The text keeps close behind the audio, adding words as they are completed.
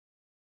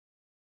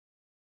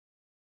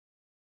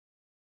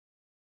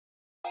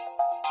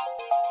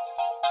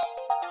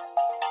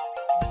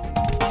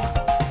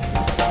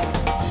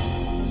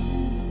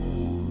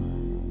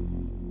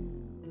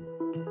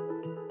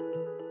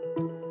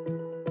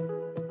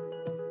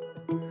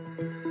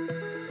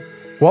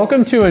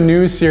Welcome to a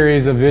new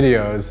series of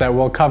videos that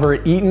will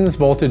cover Eaton's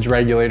voltage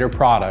regulator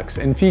products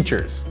and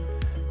features.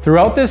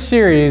 Throughout this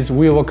series,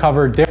 we will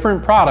cover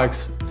different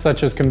products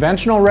such as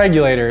conventional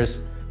regulators,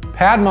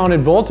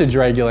 pad-mounted voltage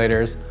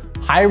regulators,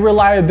 high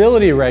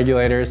reliability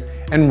regulators,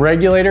 and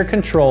regulator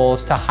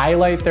controls to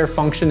highlight their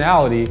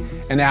functionality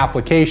and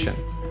application.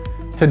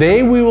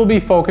 Today we will be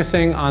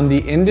focusing on the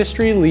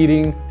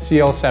industry-leading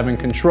CL-7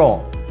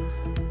 control.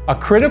 A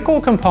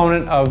critical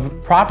component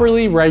of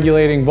properly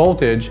regulating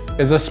voltage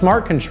is a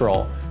smart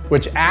control,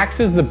 which acts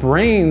as the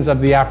brains of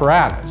the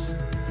apparatus.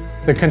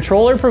 The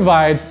controller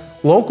provides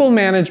local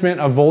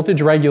management of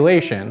voltage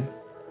regulation,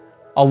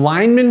 a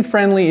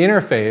lineman-friendly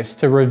interface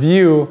to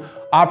review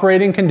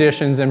operating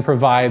conditions and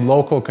provide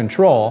local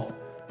control,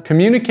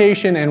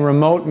 communication and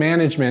remote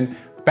management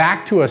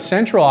back to a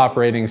central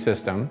operating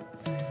system,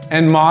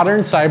 and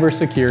modern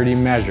cybersecurity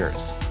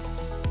measures.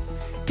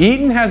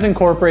 Eaton has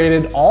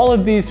incorporated all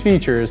of these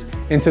features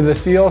into the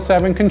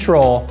CL-7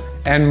 control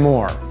and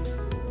more.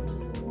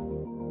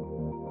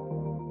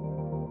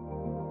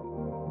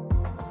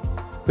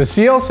 The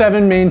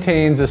CL-7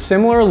 maintains a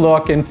similar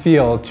look and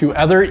feel to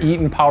other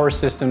Eaton Power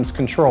Systems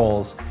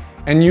controls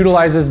and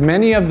utilizes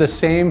many of the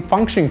same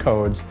function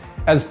codes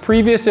as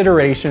previous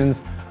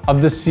iterations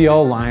of the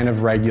CL line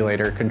of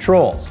regulator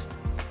controls.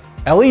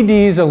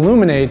 LEDs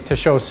illuminate to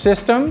show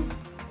system,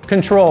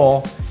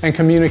 control, and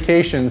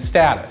communication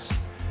status.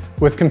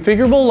 With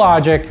configurable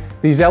logic,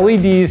 these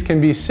LEDs can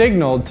be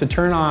signaled to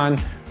turn on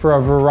for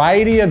a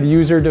variety of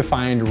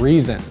user-defined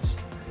reasons.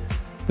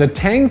 The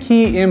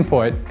 10-key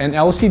input and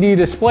LCD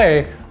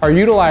display are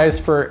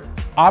utilized for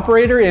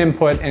operator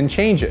input and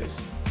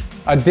changes.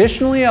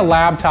 Additionally, a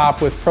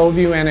laptop with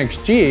ProView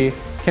NXG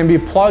can be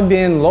plugged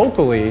in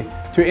locally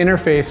to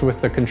interface with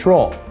the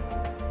control.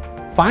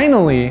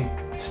 Finally,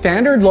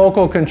 standard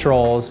local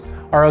controls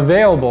are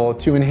available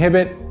to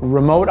inhibit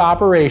remote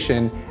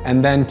operation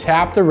and then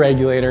tap the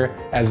regulator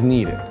as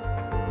needed.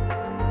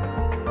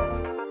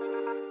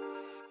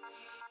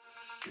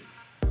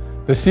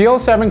 The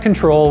CL-7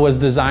 control was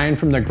designed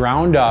from the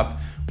ground up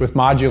with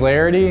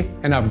modularity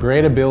and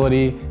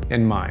upgradability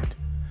in mind.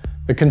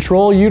 The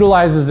control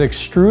utilizes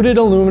extruded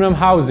aluminum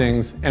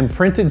housings and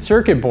printed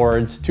circuit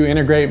boards to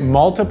integrate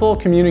multiple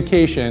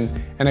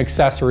communication and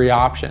accessory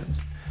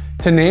options.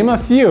 To name a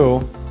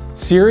few,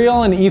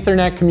 serial and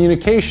Ethernet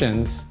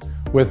communications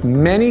with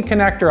many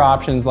connector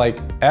options like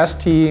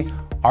ST,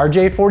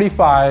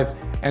 RJ45,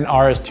 and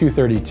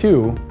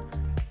RS232.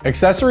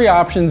 Accessory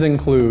options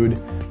include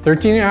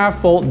 13.5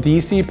 volt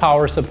DC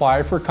power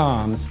supply for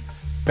comms,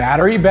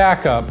 battery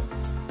backup,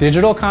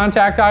 digital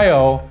contact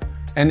I/O,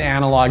 and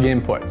analog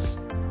inputs.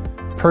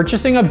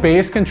 Purchasing a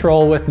base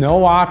control with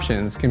no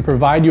options can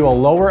provide you a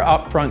lower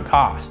upfront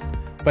cost,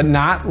 but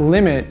not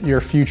limit your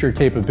future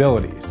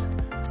capabilities.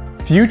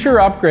 Future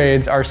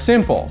upgrades are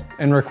simple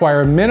and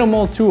require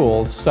minimal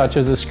tools such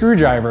as a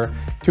screwdriver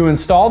to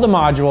install the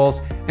modules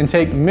and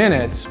take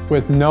minutes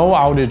with no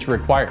outage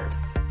required.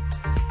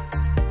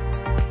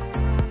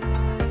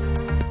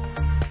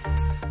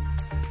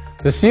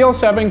 The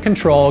CL-7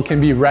 control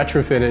can be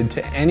retrofitted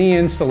to any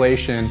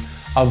installation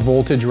of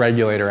voltage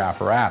regulator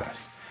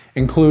apparatus,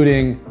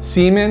 including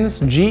Siemens,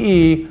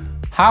 GE,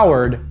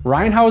 Howard,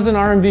 Rheinhausen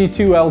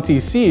RMV2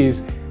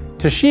 LTCs,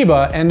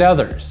 Toshiba, and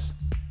others.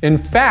 In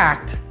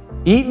fact,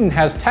 Eaton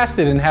has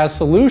tested and has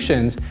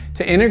solutions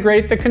to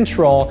integrate the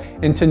control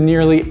into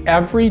nearly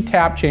every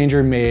tap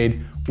changer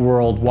made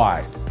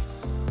worldwide.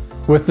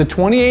 With the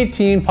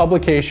 2018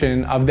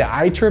 publication of the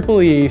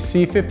IEEE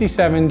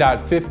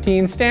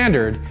C57.15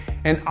 standard,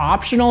 an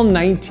optional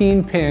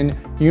 19-pin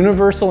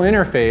universal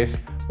interface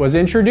was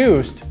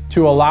introduced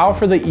to allow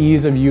for the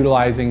ease of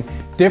utilizing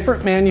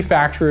different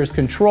manufacturers'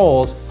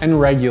 controls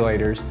and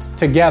regulators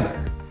together.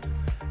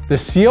 The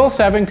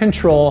CL-7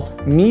 control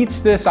meets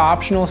this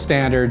optional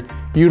standard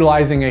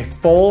utilizing a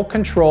full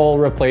control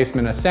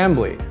replacement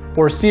assembly,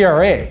 or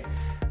CRA,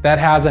 that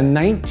has a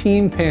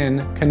 19-pin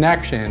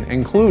connection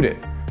included.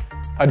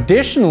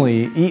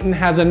 Additionally, Eaton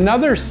has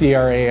another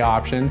CRA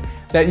option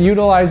that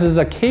utilizes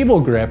a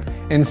cable grip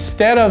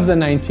instead of the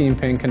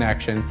 19-pin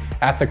connection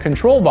at the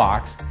control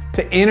box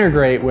to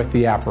integrate with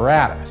the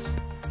apparatus.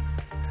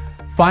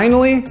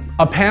 Finally,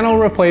 a panel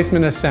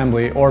replacement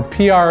assembly, or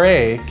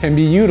PRA, can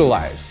be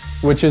utilized,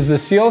 which is the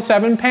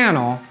CL-7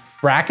 panel,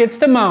 brackets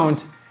to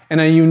mount,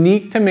 and a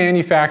unique to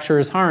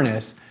manufacturer's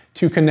harness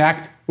to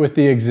connect with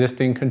the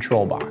existing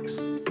control box.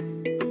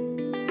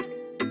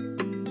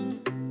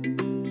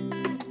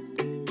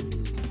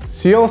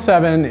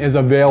 CL-7 is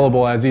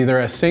available as either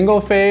a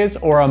single-phase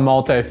or a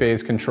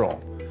multi-phase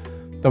control.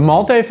 The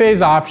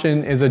multi-phase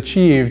option is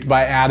achieved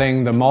by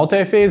adding the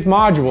multi-phase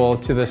module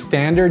to the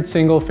standard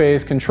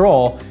single-phase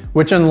control,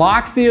 which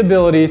unlocks the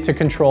ability to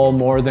control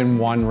more than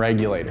one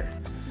regulator.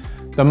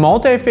 The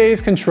multi-phase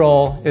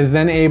control is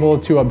then able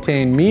to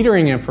obtain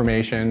metering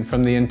information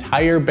from the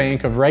entire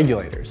bank of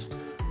regulators,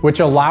 which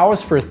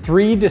allows for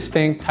 3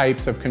 distinct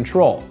types of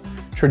control: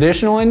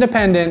 traditional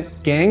independent,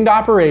 ganged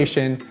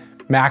operation,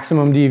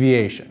 maximum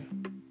deviation.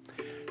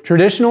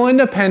 Traditional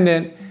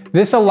independent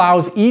This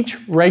allows each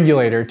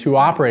regulator to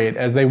operate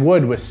as they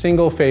would with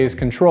single-phase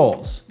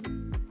controls.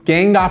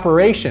 Ganged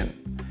operation.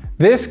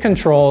 This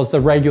controls the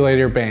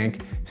regulator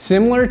bank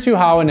similar to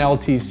how an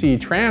LTC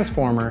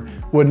transformer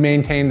would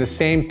maintain the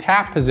same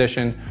tap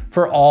position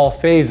for all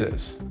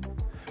phases.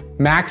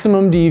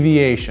 Maximum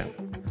deviation.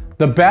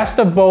 The best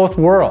of both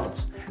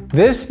worlds.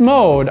 This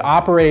mode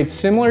operates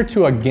similar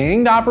to a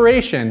ganged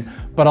operation,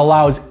 but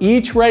allows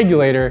each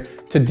regulator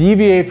to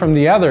deviate from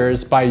the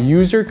others by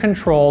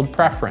user-controlled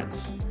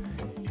preference.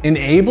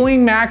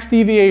 Enabling max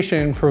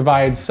deviation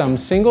provides some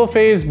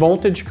single-phase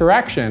voltage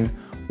correction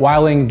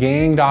while in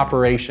ganged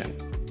operation.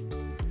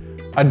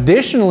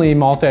 Additionally,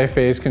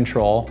 multi-phase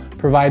control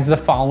provides the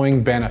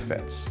following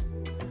benefits.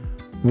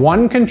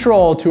 One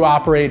control to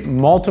operate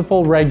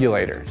multiple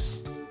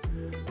regulators.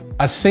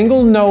 A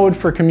single node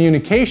for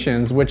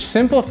communications, which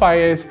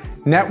simplifies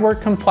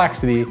network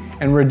complexity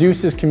and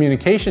reduces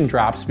communication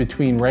drops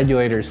between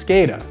regulators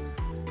SCADA.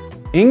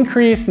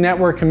 Increased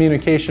network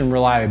communication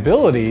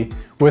reliability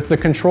with the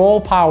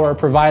control power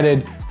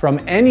provided from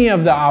any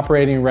of the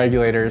operating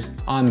regulators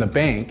on the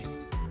bank.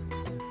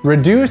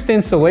 Reduced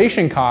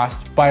installation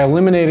cost by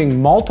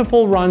eliminating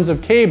multiple runs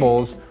of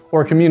cables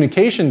or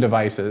communication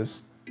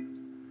devices.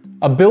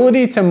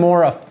 Ability to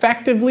more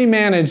effectively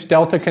manage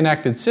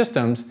delta-connected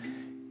systems,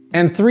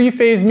 and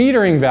three-phase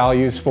metering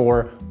values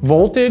for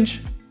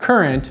voltage,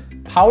 current,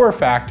 power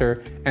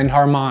factor, and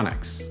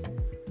harmonics.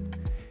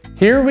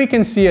 Here we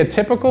can see a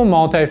typical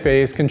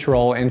multi-phase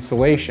control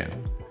installation.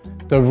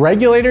 The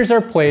regulators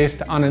are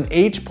placed on an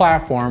H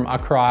platform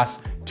across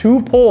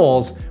two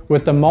poles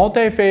with the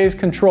multi-phase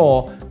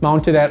control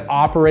mounted at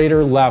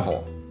operator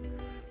level.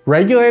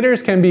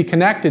 Regulators can be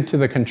connected to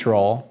the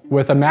control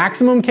with a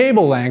maximum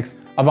cable length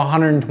of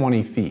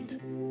 120 feet.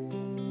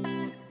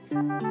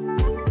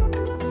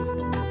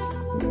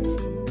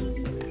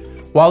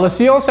 While the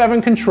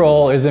CL-7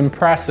 control is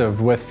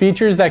impressive with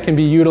features that can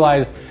be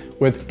utilized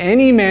with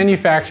any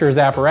manufacturer's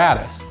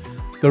apparatus,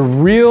 the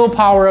real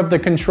power of the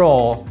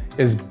control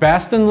is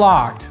best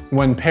unlocked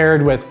when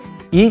paired with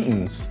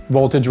Eaton's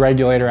voltage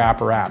regulator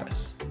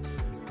apparatus.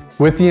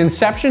 With the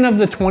inception of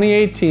the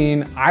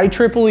 2018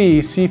 IEEE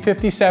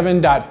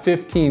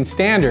C57.15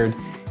 standard,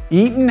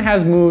 Eaton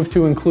has moved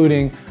to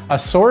including a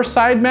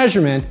source-side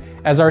measurement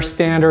as our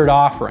standard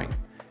offering.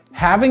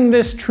 Having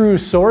this true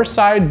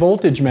source-side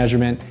voltage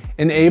measurement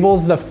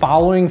enables the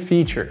following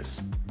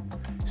features: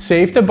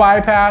 safe to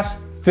bypass,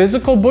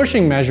 physical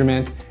bushing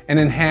measurement, and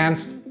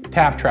enhanced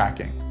tap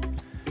tracking.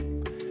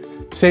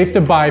 Safe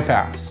to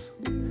bypass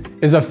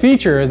is a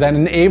feature that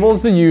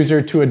enables the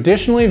user to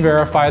additionally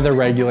verify the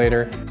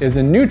regulator is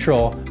in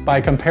neutral by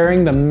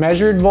comparing the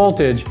measured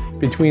voltage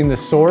between the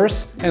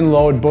source and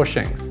load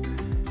bushings.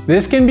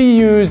 This can be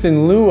used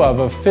in lieu of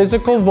a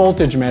physical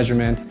voltage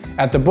measurement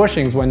at the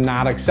bushings when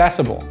not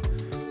accessible.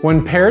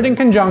 When paired in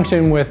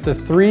conjunction with the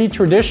three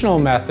traditional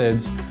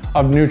methods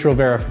of neutral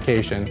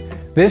verification,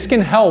 this can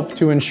help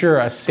to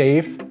ensure a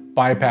safe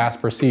bypass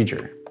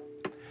procedure.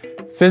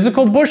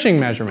 Physical bushing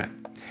measurement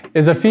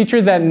is a feature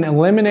that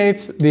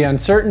eliminates the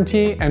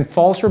uncertainty and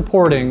false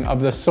reporting of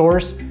the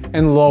source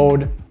and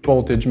load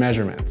voltage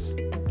measurements.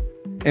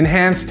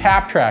 Enhanced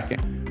tap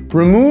tracking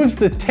removes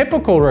the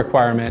typical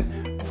requirement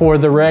for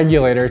the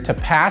regulator to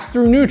pass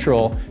through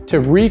neutral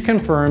to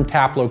reconfirm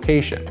tap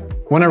location.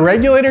 When a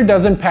regulator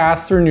doesn't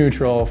pass through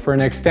neutral for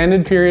an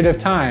extended period of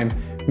time,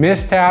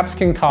 mistaps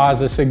can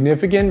cause a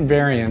significant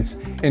variance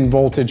in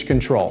voltage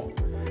control.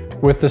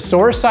 With the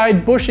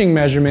source-side bushing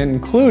measurement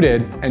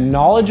included and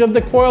knowledge of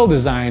the coil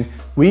design,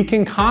 we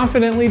can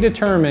confidently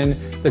determine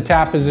the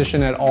tap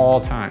position at all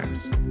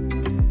times.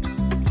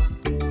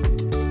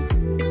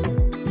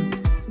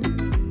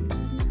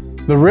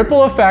 The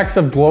ripple effects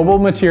of global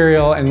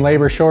material and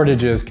labor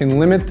shortages can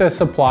limit the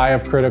supply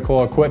of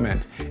critical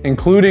equipment,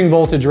 including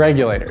voltage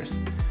regulators.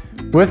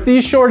 With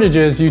these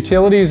shortages,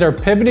 utilities are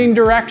pivoting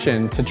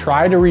direction to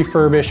try to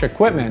refurbish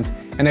equipment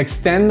and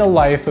extend the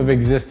life of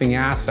existing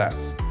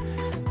assets.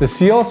 The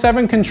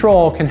CL-7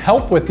 control can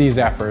help with these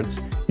efforts,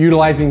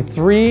 utilizing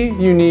three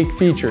unique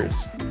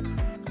features: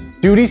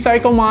 duty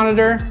cycle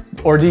monitor,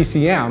 or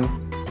DCM,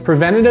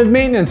 preventative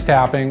maintenance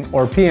tapping,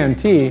 or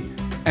PMT,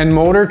 and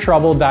motor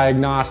trouble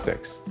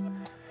diagnostics.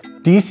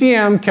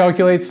 DCM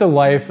calculates the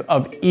life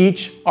of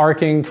each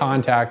arcing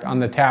contact on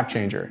the tap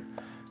changer.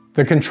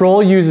 The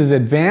control uses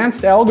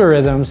advanced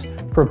algorithms,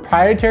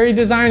 proprietary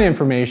design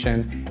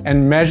information,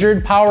 and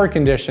measured power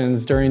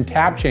conditions during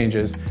tap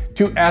changes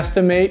to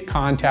estimate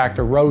contact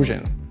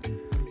erosion.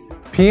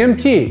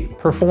 PMT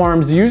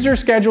performs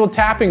user-scheduled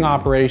tapping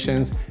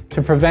operations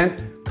to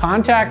prevent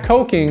contact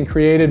coking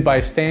created by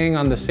staying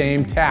on the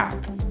same tap.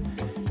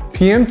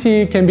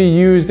 PMT can be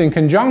used in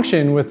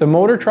conjunction with the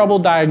motor trouble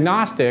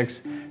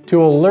diagnostics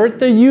to alert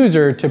the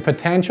user to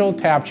potential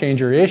tap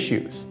changer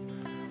issues.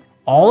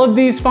 All of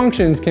these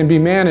functions can be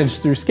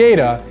managed through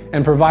SCADA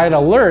and provide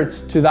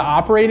alerts to the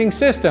operating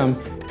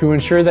system to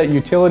ensure that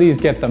utilities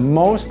get the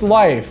most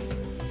life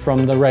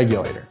from the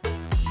regulator.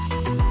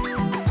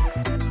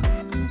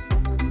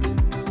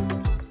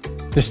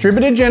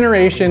 Distributed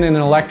generation in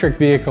electric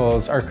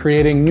vehicles are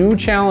creating new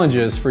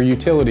challenges for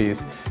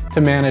utilities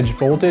to manage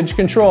voltage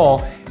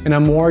control in a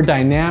more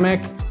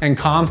dynamic and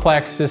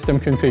complex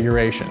system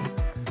configuration.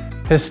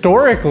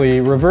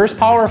 Historically, reverse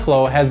power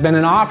flow has been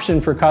an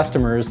option for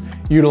customers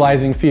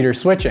utilizing feeder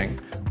switching,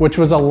 which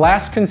was a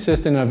less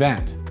consistent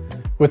event.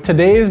 With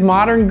today's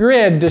modern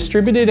grid,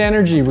 distributed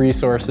energy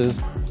resources,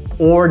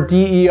 or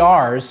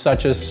DERs,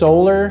 such as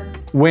solar,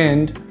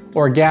 wind,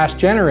 or gas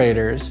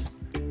generators,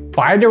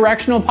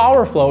 bidirectional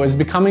power flow is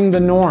becoming the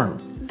norm.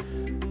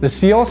 The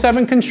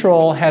CL-7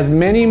 control has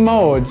many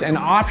modes and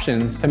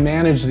options to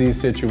manage these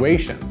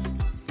situations.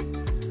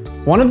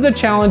 One of the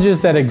challenges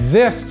that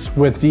exists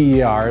with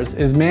DERs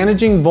is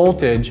managing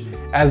voltage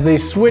as they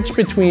switch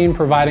between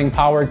providing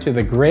power to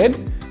the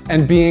grid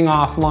and being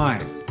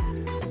offline.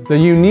 The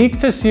unique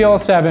to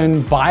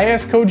CL-7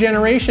 bias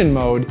cogeneration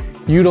mode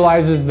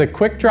utilizes the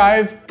quick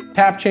drive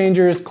tap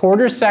changer's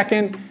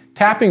quarter-second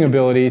tapping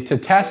ability to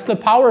test the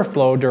power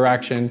flow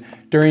direction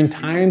during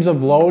times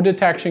of low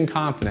detection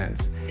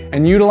confidence,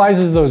 and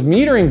utilizes those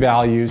metering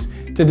values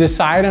to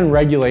decide on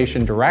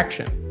regulation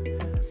direction.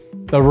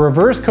 The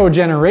reverse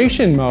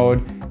cogeneration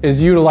mode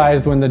is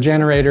utilized when the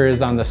generator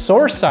is on the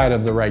source side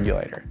of the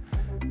regulator.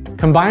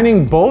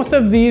 Combining both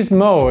of these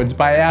modes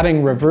by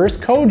adding reverse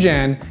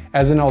cogen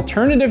as an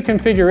alternative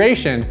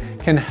configuration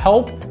can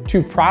help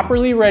to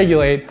properly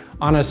regulate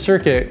on a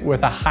circuit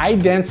with a high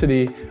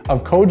density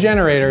of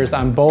cogenerators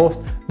on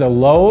both the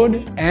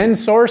load and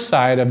source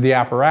side of the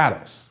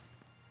apparatus.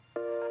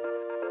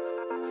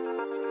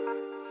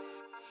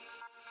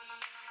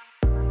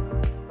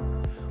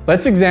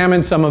 Let's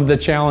examine some of the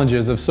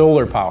challenges of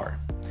solar power.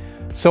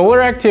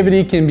 Solar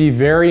activity can be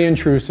very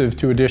intrusive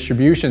to a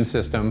distribution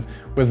system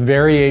with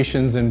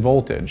variations in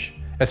voltage,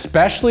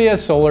 especially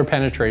as solar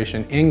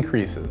penetration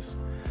increases.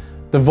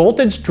 The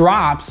voltage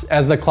drops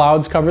as the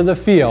clouds cover the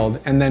field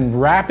and then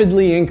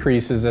rapidly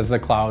increases as the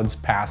clouds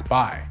pass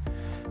by.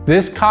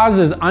 This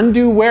causes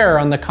undue wear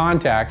on the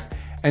contacts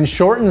and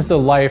shortens the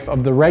life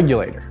of the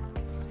regulator.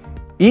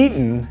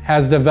 Eaton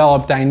has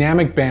developed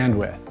dynamic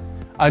bandwidth,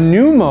 a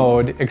new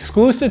mode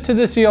exclusive to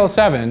the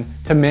CL-7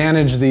 to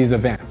manage these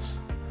events.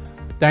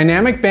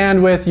 Dynamic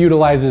bandwidth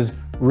utilizes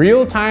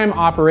real-time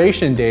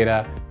operation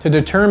data to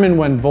determine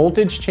when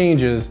voltage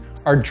changes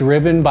are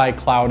driven by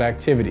cloud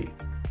activity.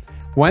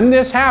 When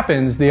this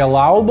happens, the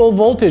allowable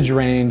voltage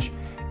range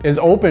is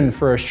open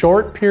for a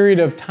short period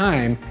of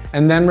time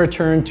and then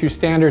returned to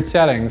standard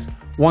settings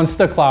once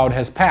the cloud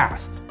has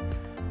passed.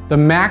 The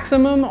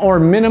maximum or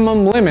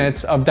minimum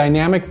limits of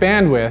dynamic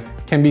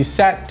bandwidth can be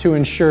set to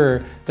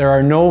ensure there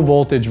are no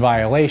voltage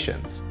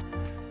violations.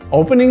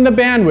 Opening the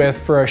bandwidth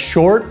for a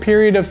short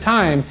period of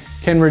time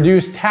can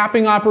reduce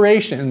tapping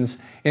operations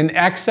in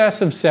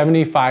excess of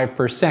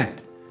 75%,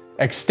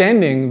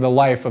 extending the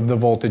life of the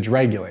voltage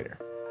regulator.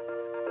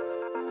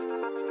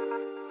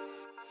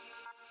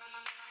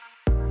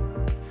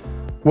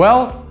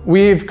 Well,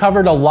 we've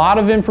covered a lot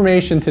of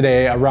information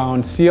today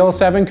around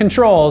CL-7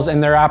 controls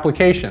and their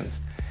applications.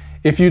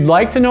 If you'd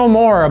like to know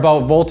more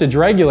about voltage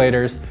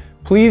regulators,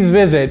 please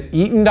visit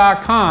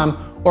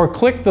eaton.com or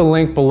click the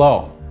link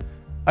below.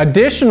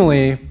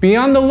 Additionally, be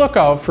on the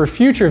lookout for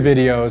future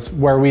videos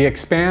where we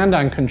expand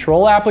on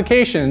control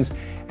applications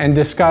and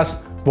discuss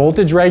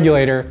voltage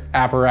regulator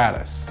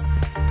apparatus.